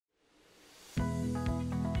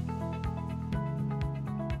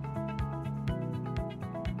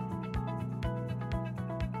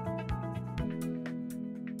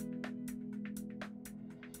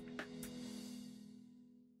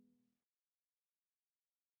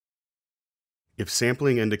If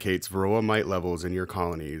sampling indicates Varroa mite levels in your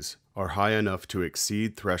colonies are high enough to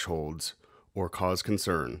exceed thresholds or cause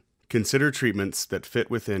concern, consider treatments that fit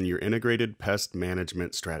within your integrated pest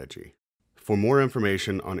management strategy. For more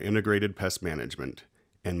information on integrated pest management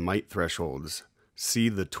and mite thresholds, see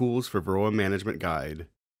the Tools for Varroa Management Guide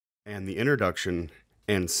and the Introduction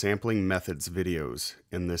and Sampling Methods videos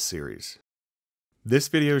in this series. This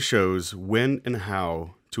video shows when and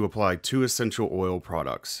how to apply two essential oil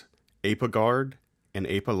products, Apiguard and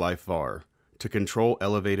Life Var, to control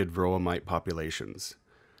elevated Varroa mite populations.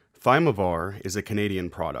 Thymovar is a Canadian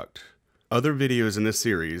product. Other videos in this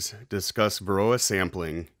series discuss Varroa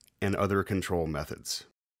sampling and other control methods.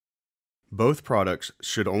 Both products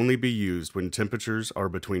should only be used when temperatures are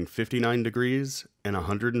between 59 degrees and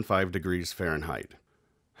 105 degrees Fahrenheit.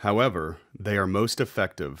 However, they are most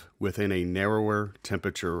effective within a narrower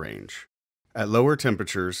temperature range. At lower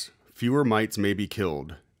temperatures, fewer mites may be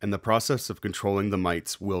killed, and the process of controlling the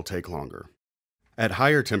mites will take longer. At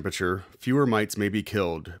higher temperature, fewer mites may be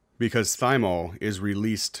killed because thymol is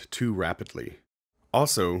released too rapidly.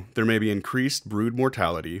 Also, there may be increased brood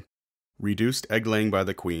mortality, reduced egg laying by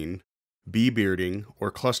the queen, bee bearding or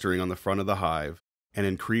clustering on the front of the hive, and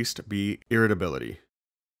increased bee irritability.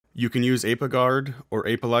 You can use Apiguard or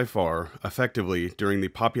Life Var effectively during the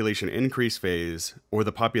population increase phase or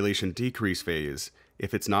the population decrease phase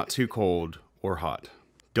if it's not too cold or hot.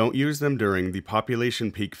 Don't use them during the population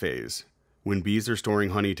peak phase, when bees are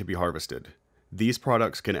storing honey to be harvested. These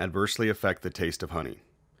products can adversely affect the taste of honey.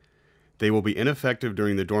 They will be ineffective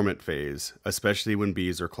during the dormant phase, especially when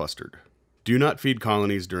bees are clustered. Do not feed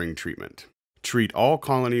colonies during treatment. Treat all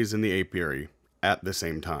colonies in the apiary at the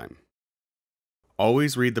same time.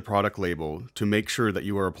 Always read the product label to make sure that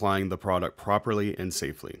you are applying the product properly and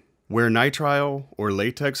safely. Wear nitrile or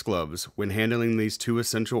latex gloves when handling these two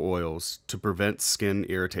essential oils to prevent skin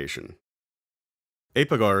irritation.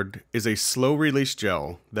 Apiguard is a slow-release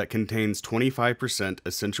gel that contains 25%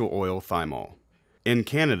 essential oil thymol. In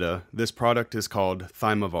Canada, this product is called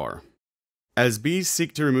Thymovar. As bees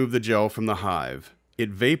seek to remove the gel from the hive,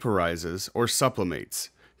 it vaporizes or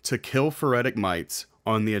sublimates to kill phoretic mites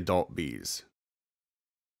on the adult bees.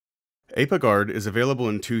 Apiguard is available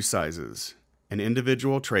in two sizes, an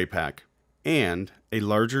individual tray pack and a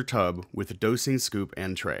larger tub with dosing scoop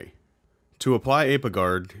and tray. To apply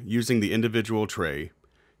Apiguard using the individual tray,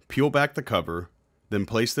 peel back the cover, then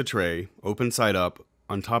place the tray, open side up,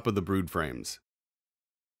 on top of the brood frames.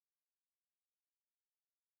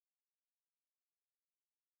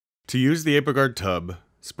 To use the Apiguard tub,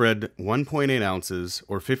 spread 1.8 ounces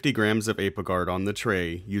or 50 grams of Apiguard on the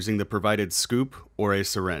tray using the provided scoop or a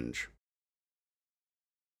syringe.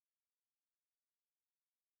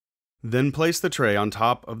 Then place the tray on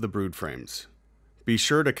top of the brood frames. Be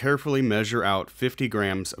sure to carefully measure out 50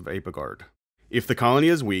 grams of Apiguard. If the colony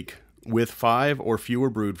is weak, with 5 or fewer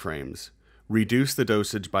brood frames, reduce the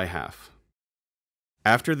dosage by half.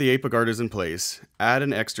 After the Apiguard is in place, add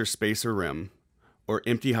an extra spacer rim or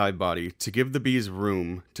empty hive body to give the bees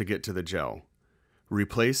room to get to the gel.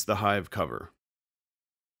 Replace the hive cover.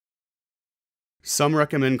 Some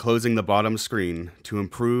recommend closing the bottom screen to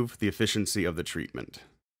improve the efficiency of the treatment.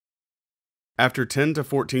 After 10 to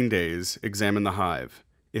 14 days, examine the hive.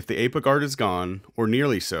 If the Apiguard is gone, or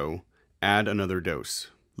nearly so, add another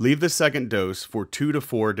dose. Leave the second dose for 2 to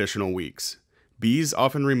 4 additional weeks. Bees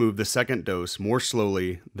often remove the second dose more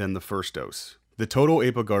slowly than the first dose. The total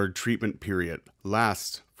Apiguard treatment period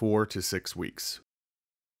lasts 4 to 6 weeks.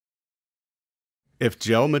 If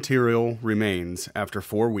gel material remains after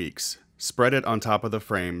 4 weeks, spread it on top of the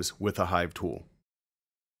frames with a hive tool.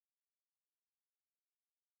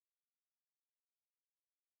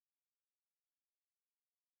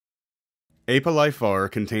 Life Var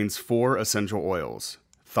contains 4 essential oils: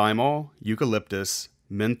 thymol, eucalyptus,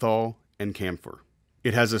 menthol, and camphor.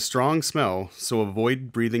 It has a strong smell, so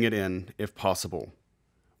avoid breathing it in if possible.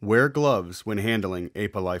 Wear gloves when handling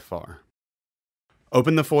Life Var.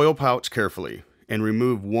 Open the foil pouch carefully and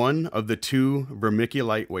remove one of the 2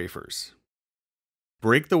 vermiculite wafers.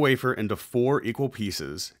 Break the wafer into 4 equal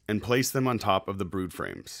pieces and place them on top of the brood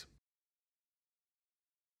frames.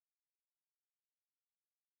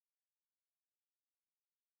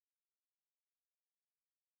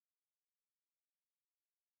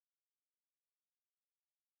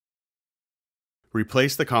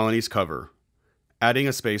 Replace the colony's cover. Adding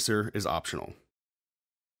a spacer is optional.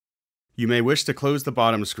 You may wish to close the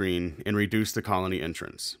bottom screen and reduce the colony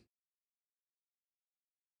entrance.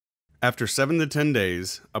 After 7 to 10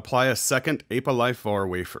 days, apply a second Life Var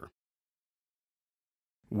wafer.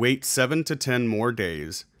 Wait 7 to 10 more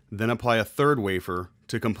days, then apply a third wafer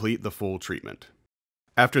to complete the full treatment.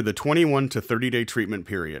 After the 21 to 30-day treatment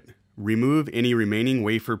period, remove any remaining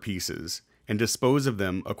wafer pieces and dispose of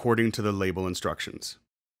them according to the label instructions.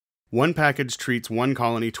 One package treats one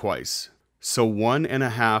colony twice, so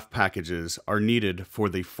 1.5 packages are needed for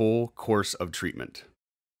the full course of treatment.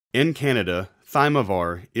 In Canada,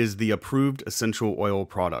 Thymovar is the approved essential oil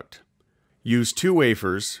product. Use 2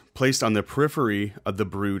 wafers placed on the periphery of the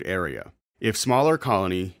brood area. If smaller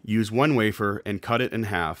colony, use 1 wafer and cut it in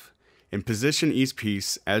half, and position each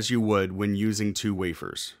piece as you would when using 2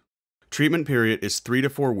 wafers. Treatment period is 3 to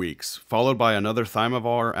 4 weeks, followed by another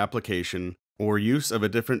Thymovar application or use of a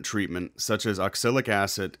different treatment such as oxalic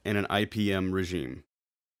acid and an IPM regime.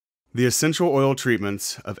 The essential oil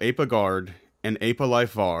treatments of Apiguard and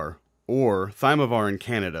Life Var, or Thymovar in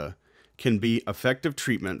Canada, can be effective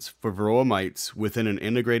treatments for Varroa mites within an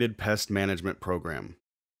integrated pest management program.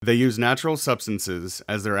 They use natural substances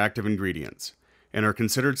as their active ingredients and are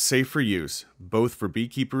considered safe for use both for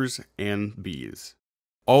beekeepers and bees.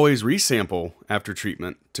 Always resample after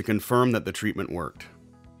treatment to confirm that the treatment worked.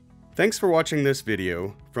 Thanks for watching this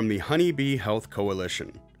video from the Honeybee Health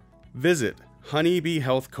Coalition. Visit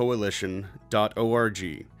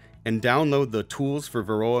honeybeehealthcoalition.org and download the Tools for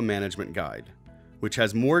Varroa Management Guide, which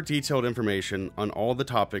has more detailed information on all the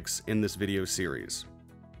topics in this video series.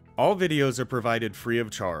 All videos are provided free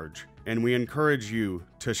of charge, and we encourage you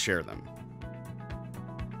to share them.